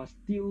there who are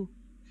still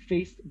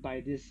faced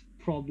by this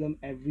problem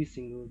every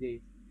single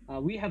day.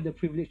 We have the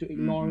privilege to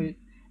ignore Mm-hmm. it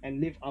and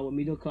live our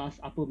middle class,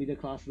 upper middle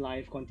class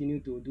life, continue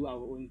to do our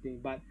own thing.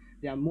 But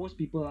there are most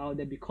people out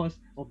there, because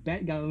of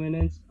bad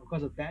governance,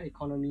 because of bad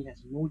economy,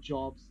 has no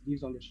jobs,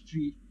 lives on the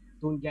street,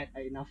 don't get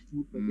enough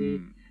food per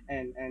day,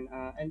 Mm.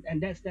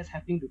 and that's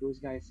happening to those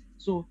guys.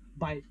 So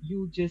by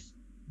you just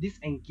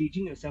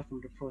disengaging yourself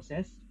from the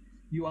process,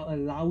 you are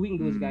allowing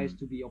those guys Mm.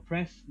 to be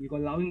oppressed. You're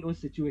allowing those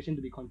situations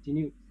to be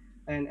continued.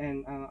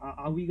 And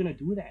are we gonna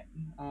do that?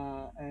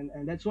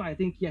 And that's why I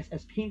think, yes,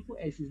 as painful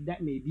as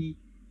that may be,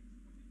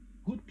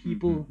 good Mm-hmm.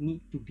 people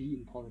need to be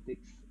in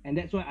politics, and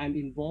that's why I'm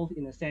involved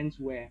in a sense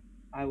where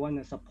I want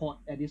to support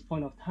at this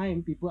point of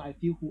time people I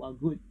feel who are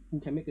good, who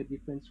can make a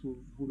difference,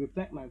 who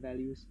reflect my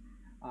values,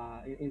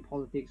 in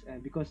politics,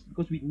 and because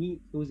we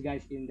need those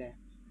guys in there.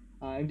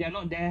 If they're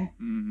not there,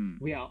 Mm-hmm.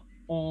 we are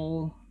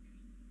all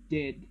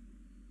dead.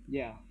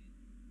 Yeah.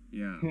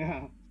 Yeah.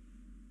 Yeah.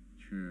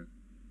 True.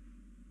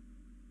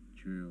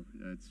 True.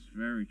 That's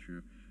very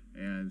true.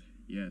 And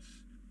yes,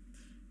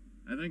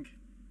 I think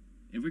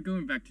if we're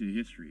going back to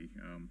history,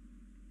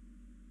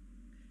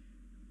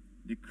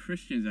 the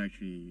Christians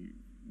actually,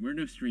 we're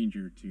no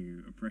stranger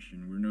to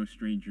oppression. We're no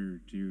stranger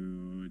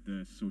to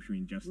the social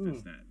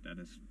injustice Mm. that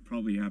has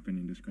probably happened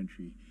in this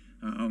country.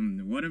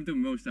 One of the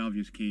most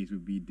obvious case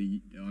would be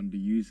the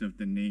use of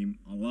the name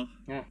Allah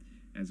Yeah.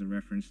 as a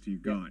reference to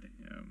God,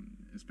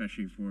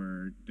 especially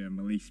for the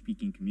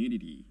Malay-speaking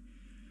community.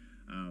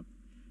 Uh,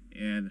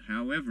 and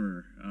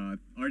however,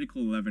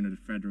 Article 11 of the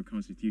Federal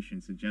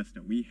Constitution suggests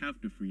that we have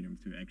the freedom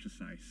to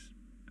exercise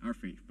our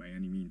faith by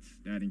any means.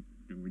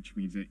 Which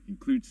means it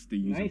includes the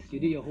use Nice. of You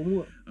did your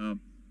homework.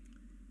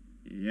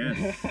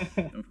 Yes,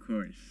 of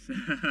course.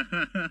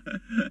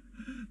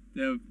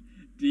 Now,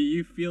 do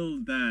you feel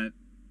that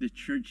the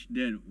church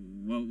did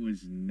what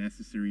was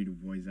necessary to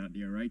voice out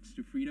their rights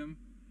to freedom?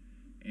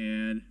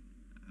 And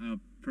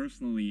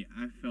personally,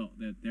 I felt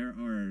that there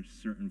are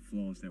certain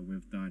flaws that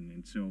we've done,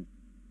 and so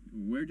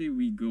where did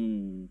we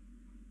go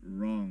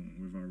wrong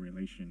with our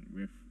relation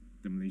with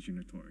the Malaysian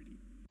authority?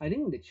 I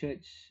think the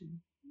church,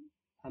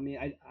 I mean,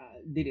 I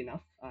did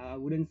enough. I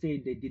wouldn't say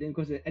they didn't,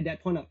 because at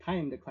that point of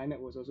time, the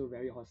climate was also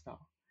very hostile.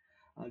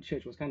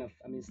 Church was kind of,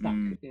 I mean, stuck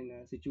Mm, in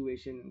a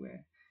situation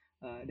where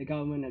the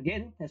government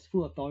again has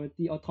full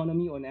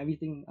autonomy on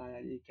everything.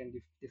 It can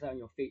decide on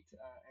your fate,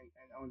 and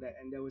all that.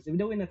 And they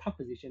were in a tough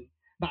position.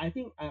 But I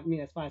think, I mean,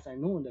 as far as I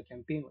know, the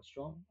campaign was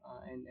strong,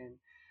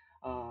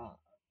 uh,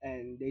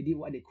 and they did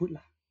what they could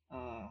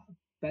lah.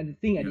 But the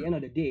thing at yeah. the end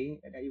of the day,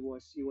 that it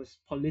was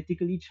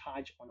politically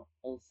charged on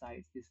all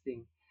sides. This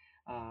thing,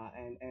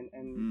 and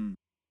Mm,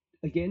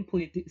 again,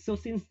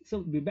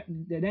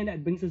 then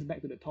that brings us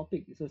back to the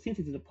topic. So since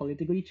it's a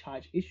politically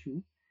charged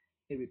issue,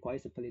 it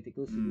requires a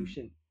political mm,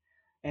 solution,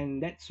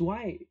 and that's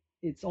why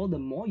it's all the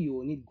more you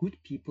will need good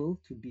people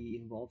to be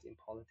involved in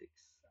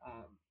politics,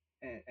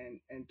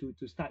 and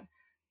to start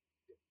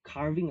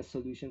carving a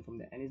solution from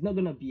there. And it's not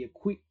going to be a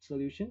quick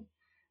solution,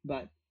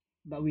 but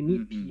we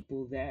need mm-hmm.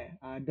 people there.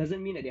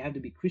 Doesn't mean that they have to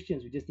be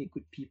Christians. We just need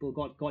good people.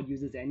 God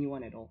uses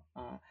anyone at all.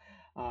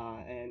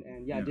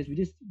 And yeah, Yeah.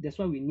 just that's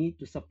why we need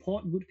to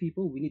support good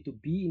people. We need to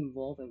be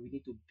involved, and we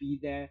need to be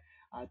there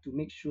to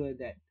make sure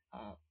that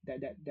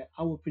that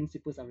our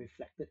principles are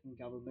reflected in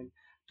government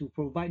to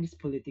provide this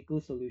political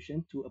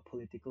solution to a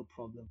political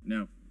problem.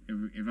 Now,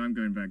 if I'm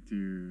going back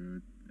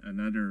to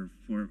another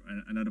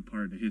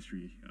part of the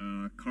history,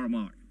 Karl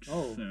Marx.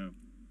 Oh,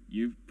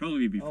 You'd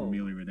probably be oh,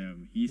 familiar with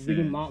him. He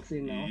bringing says Marx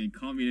in now. in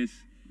communist,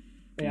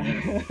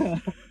 yes, Yeah.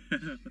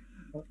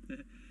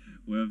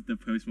 with the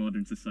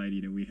postmodern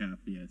society that we have,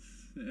 yes.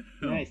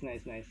 Nice,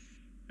 nice, nice.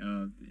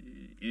 Uh,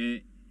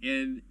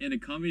 in a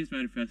Communist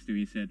Manifesto,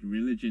 he said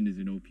religion is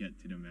an opiate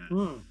to the mass.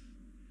 Mm.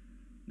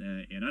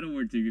 In other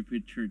words, if you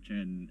put church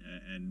and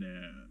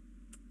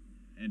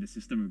the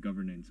system of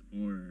governance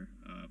or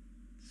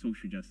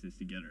social justice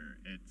together,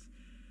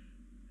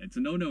 it's a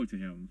no-no to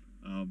him.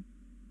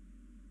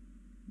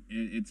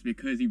 It's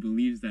because he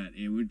believes that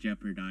it would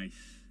jeopardize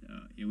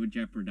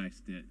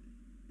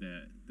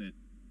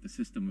the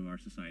system of our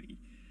society.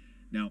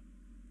 Now,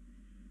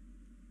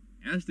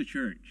 as the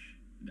church,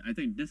 I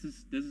think this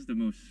is the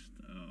most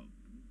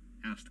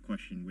asked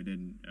question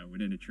within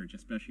the church,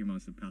 especially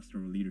amongst the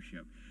pastoral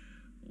leadership.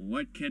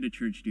 What can the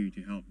church do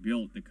to help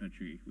build the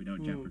country without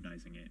Mm.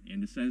 jeopardizing it?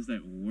 In the sense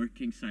that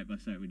working side by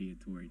side with the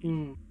authority.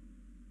 Mm.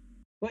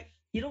 But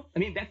I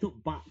mean, back to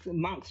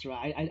Marx,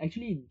 right? I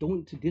actually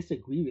don't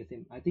disagree with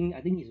him. I think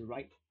he's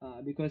right.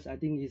 Because I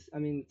think I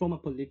mean, from a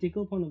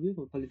political point of view,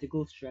 from a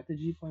political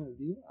strategy point of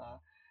view,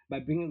 by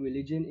bringing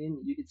religion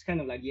in, it's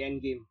kind of like the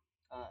end game.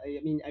 I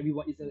mean,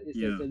 everyone it's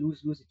Yeah, a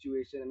lose-lose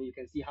situation. I mean, you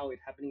can see how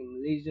it's happening in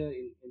Malaysia,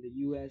 in the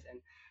US, and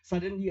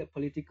suddenly a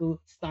political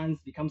stance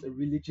becomes a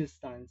religious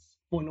stance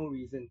for no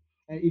reason.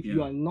 And if you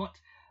yeah, are not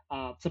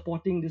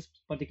supporting this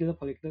particular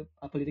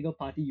political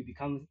party, you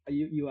become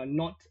you are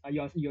not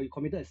you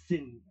committed a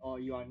sin, or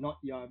you are not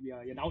you're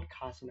an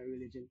outcast from a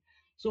religion.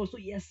 So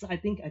yes, I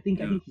yeah,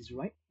 think he's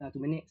right to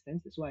many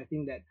extents. That's why I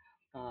think that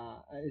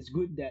it's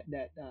good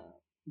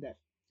that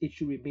it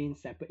should remain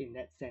separate in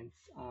that sense.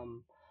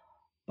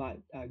 But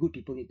good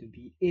people need to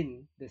be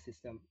in the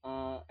system.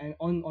 And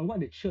on what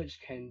the church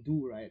can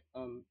do, right?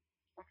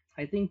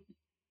 I think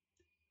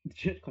the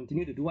church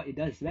continue to do what it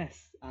does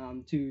best,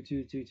 to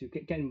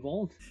get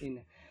involved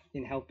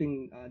in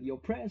helping the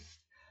oppressed,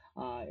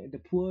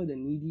 the poor, the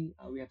needy.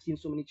 We have seen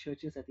so many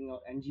churches setting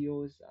out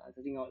NGOs,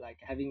 setting out like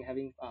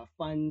having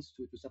funds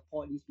to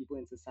support these people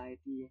in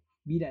society,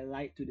 be that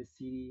light to the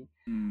city,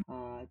 mm,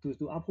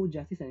 to uphold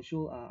justice and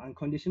show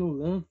unconditional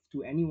love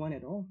to anyone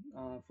at all,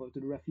 to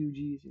the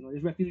refugees.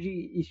 This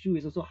refugee issue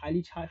is also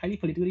highly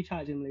politically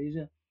charged in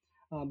Malaysia.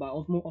 But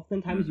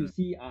oftentimes you uh-huh,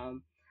 see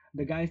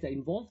the guys that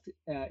involved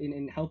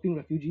in helping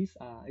refugees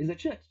is the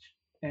church.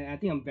 And I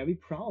think I'm very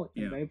proud.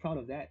 I'm yeah, very proud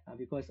of that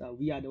because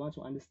we are the ones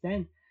who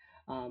understand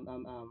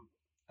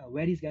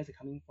where these guys are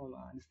coming from.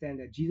 Understand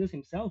that Jesus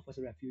himself was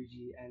a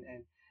refugee,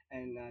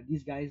 and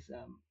these guys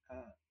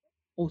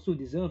also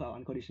deserve our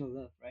unconditional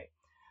love, right?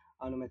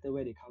 No matter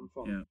where they come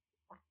from. Yeah.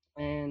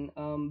 And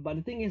but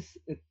the thing is,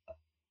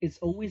 it's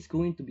always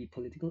going to be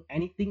political.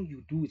 Anything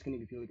you do is going to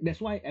be political.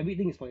 That's why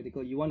everything is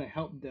political. You want to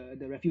help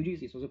the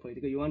refugees, it's also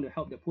political. You want to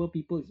help the poor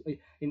people,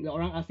 in the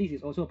Orang Aslis,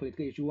 is also a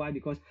political issue. Why?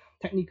 Because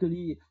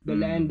technically the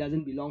land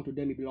doesn't belong to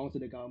them; it belongs to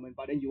the government.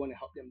 But then you want to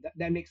help them.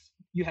 That makes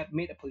you have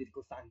made a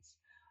political stance.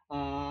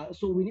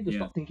 So we need to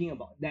stop thinking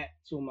about that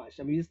so much.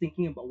 I mean, just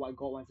thinking about what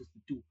God wants us to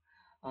do.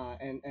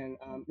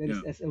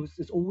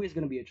 It's always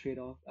going to be a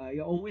trade-off.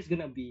 You're always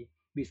going to be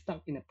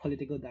stuck in a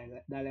political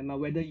dilemma,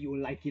 whether you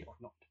like it or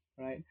not,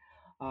 right?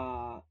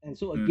 And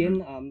so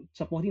again,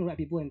 supporting right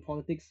people in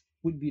politics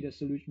would be the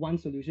solution. One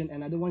solution.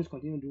 Another one is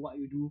continue to do what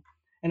you do.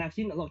 And I've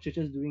seen a lot of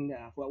churches doing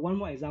that. For one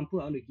more example,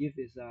 I want to give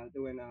is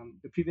when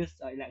the previous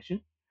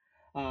election,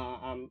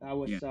 I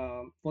was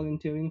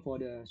volunteering for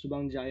the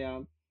Subang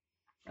Jaya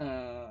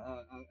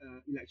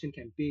election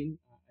campaign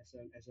as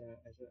a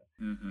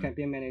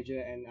campaign manager,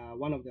 and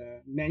one of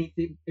the many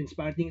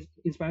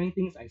inspiring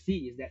things I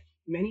see is that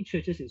many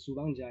churches in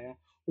Subang Jaya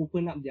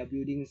open up their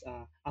buildings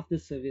after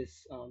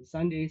service on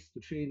Sundays to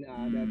train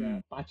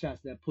the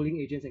pachas, the polling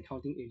agents and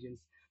counting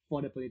agents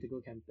for the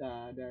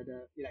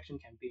the election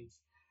campaigns.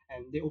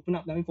 And they open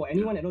up, I mean, for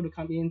anyone that want to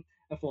come in,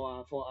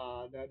 for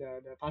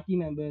the party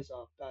members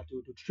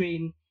to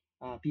train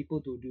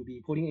people to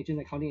be polling agents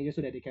and counting agents,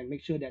 so that they can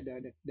make sure that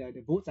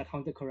the votes are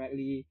counted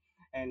correctly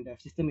and the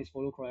system is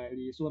followed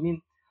correctly. So I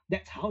mean,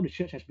 that's how the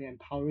church has been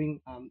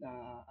empowering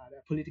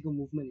the political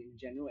movement in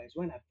general as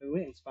well. And I'm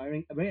very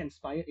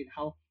inspired in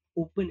how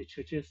open the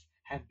churches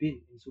have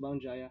been in Subang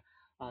Jaya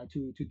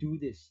to do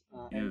this.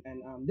 And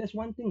that's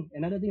one thing.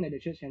 Another thing that the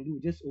church can do,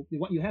 just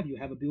what you have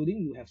a building,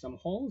 you have some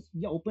halls,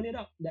 open it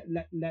up,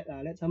 let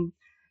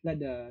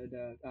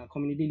the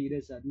community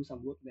leaders do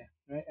some work there,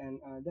 right? And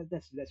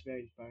that's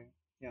very inspiring.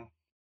 Yeah.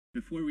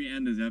 Before we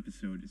end this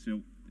episode,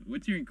 so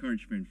what's your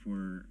encouragement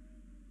for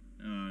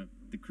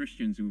the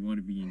Christians who want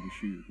to be in your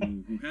shoe,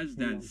 who has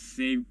that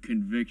same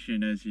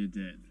conviction as you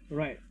did,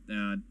 right?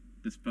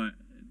 Despite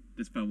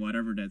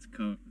whatever that's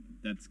gonna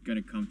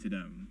come to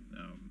them,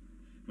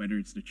 whether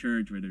it's the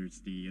church, whether it's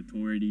the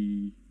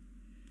authority,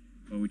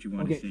 what would you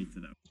want to say to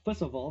them?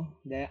 First of all,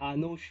 there are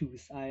no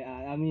shoes.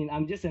 I mean,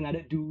 I'm just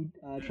another dude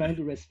trying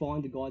to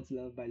respond to God's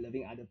love by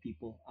loving other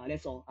people.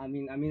 That's all. I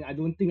mean, I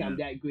don't think I'm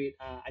that great.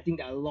 I think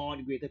there are a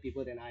lot greater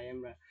people than I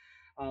am, right?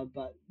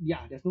 But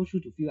yeah, there's no shoe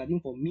to fill. I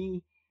think for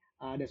me,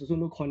 there's also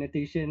no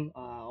connotation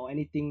or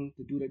anything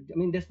to do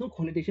there's no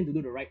connotation to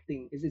do the right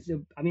thing.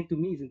 To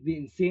me, it's an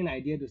insane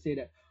idea to say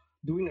that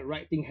doing the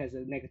right thing has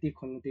a negative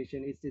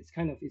connotation. It's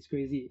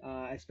crazy,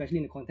 especially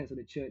in the context of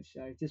the church.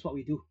 It's just what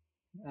we do.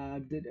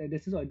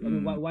 This is what I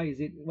mean. Why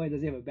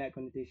does it have a bad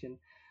connotation?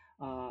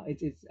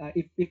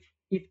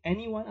 If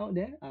anyone out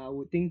there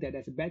would think that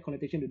there's a bad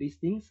connotation to these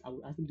things, I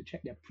would ask them to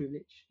check their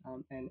privilege.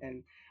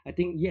 And I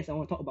think, yes, I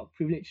want to talk about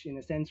privilege in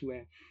a sense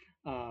where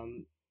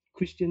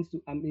Christians,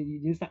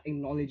 you start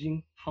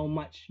acknowledging how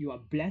much you are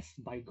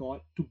blessed by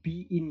God to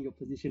be in your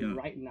position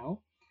right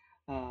now,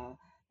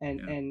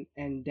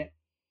 and that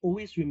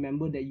always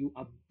remember that you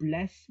are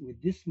blessed with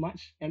this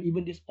much and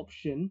even this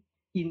option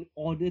in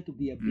order to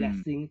be a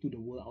blessing to the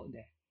world out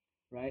there,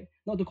 right?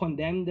 Not to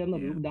condemn them,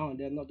 not to look down on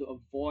them, not to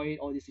avoid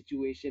all this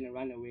situation and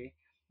run away,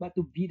 but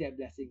to be that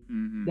blessing.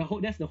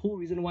 That's the whole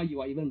reason why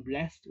you are even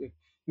blessed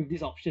with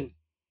this option,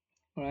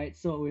 right?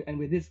 So, and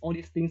with all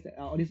these things that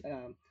all these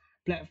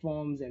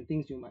platforms and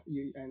things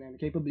and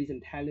capabilities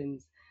and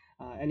talents,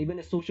 and even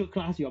the social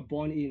class you are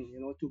born in,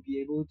 to be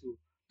able to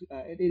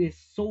it is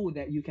so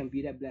that you can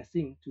be that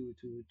blessing to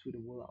the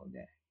world out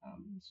there.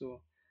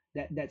 So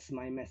that's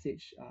my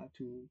message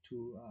to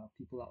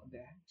people out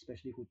there,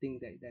 especially who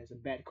think that there's a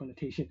bad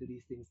connotation to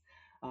these things.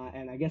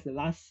 And I guess the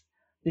last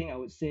thing I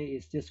would say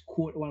is just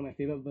quote one of my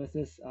favorite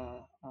verses,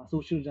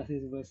 social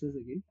justice verses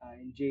again,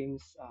 in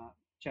James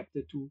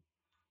chapter 2,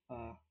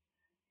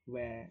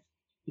 where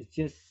it's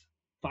just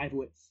 5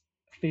 words: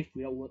 faith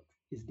without work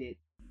is dead.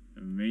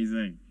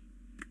 Amazing.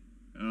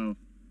 Oh,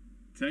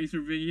 thanks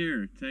for being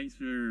here. Thanks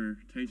for your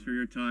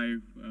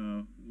time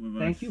with us.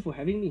 Thank you for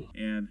having me.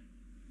 And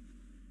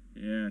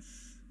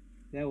yes,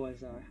 that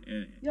was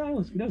it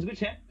was a good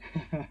chat.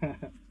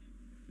 That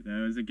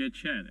was a good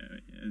chat,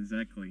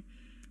 exactly.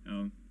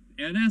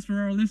 And as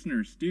for our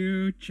listeners,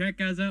 do check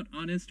us out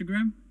on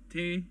Instagram,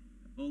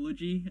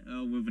 Teology,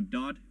 with a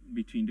dot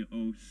between the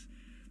O's,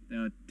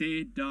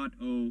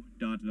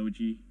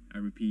 te.o.logy. I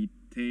repeat,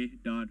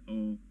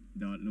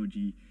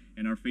 te.o.logy,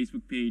 and our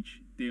Facebook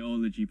page,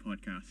 Theology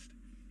Podcast.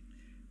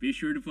 Be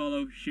sure to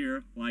follow,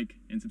 share, like,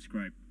 and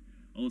subscribe.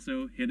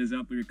 Also, hit us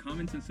up with your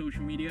comments on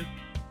social media.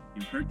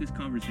 You've heard this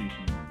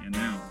conversation, and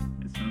now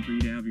it's time for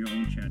you to have your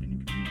own chat in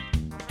your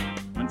community.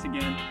 Once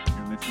again,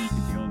 you're listening to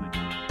Theology.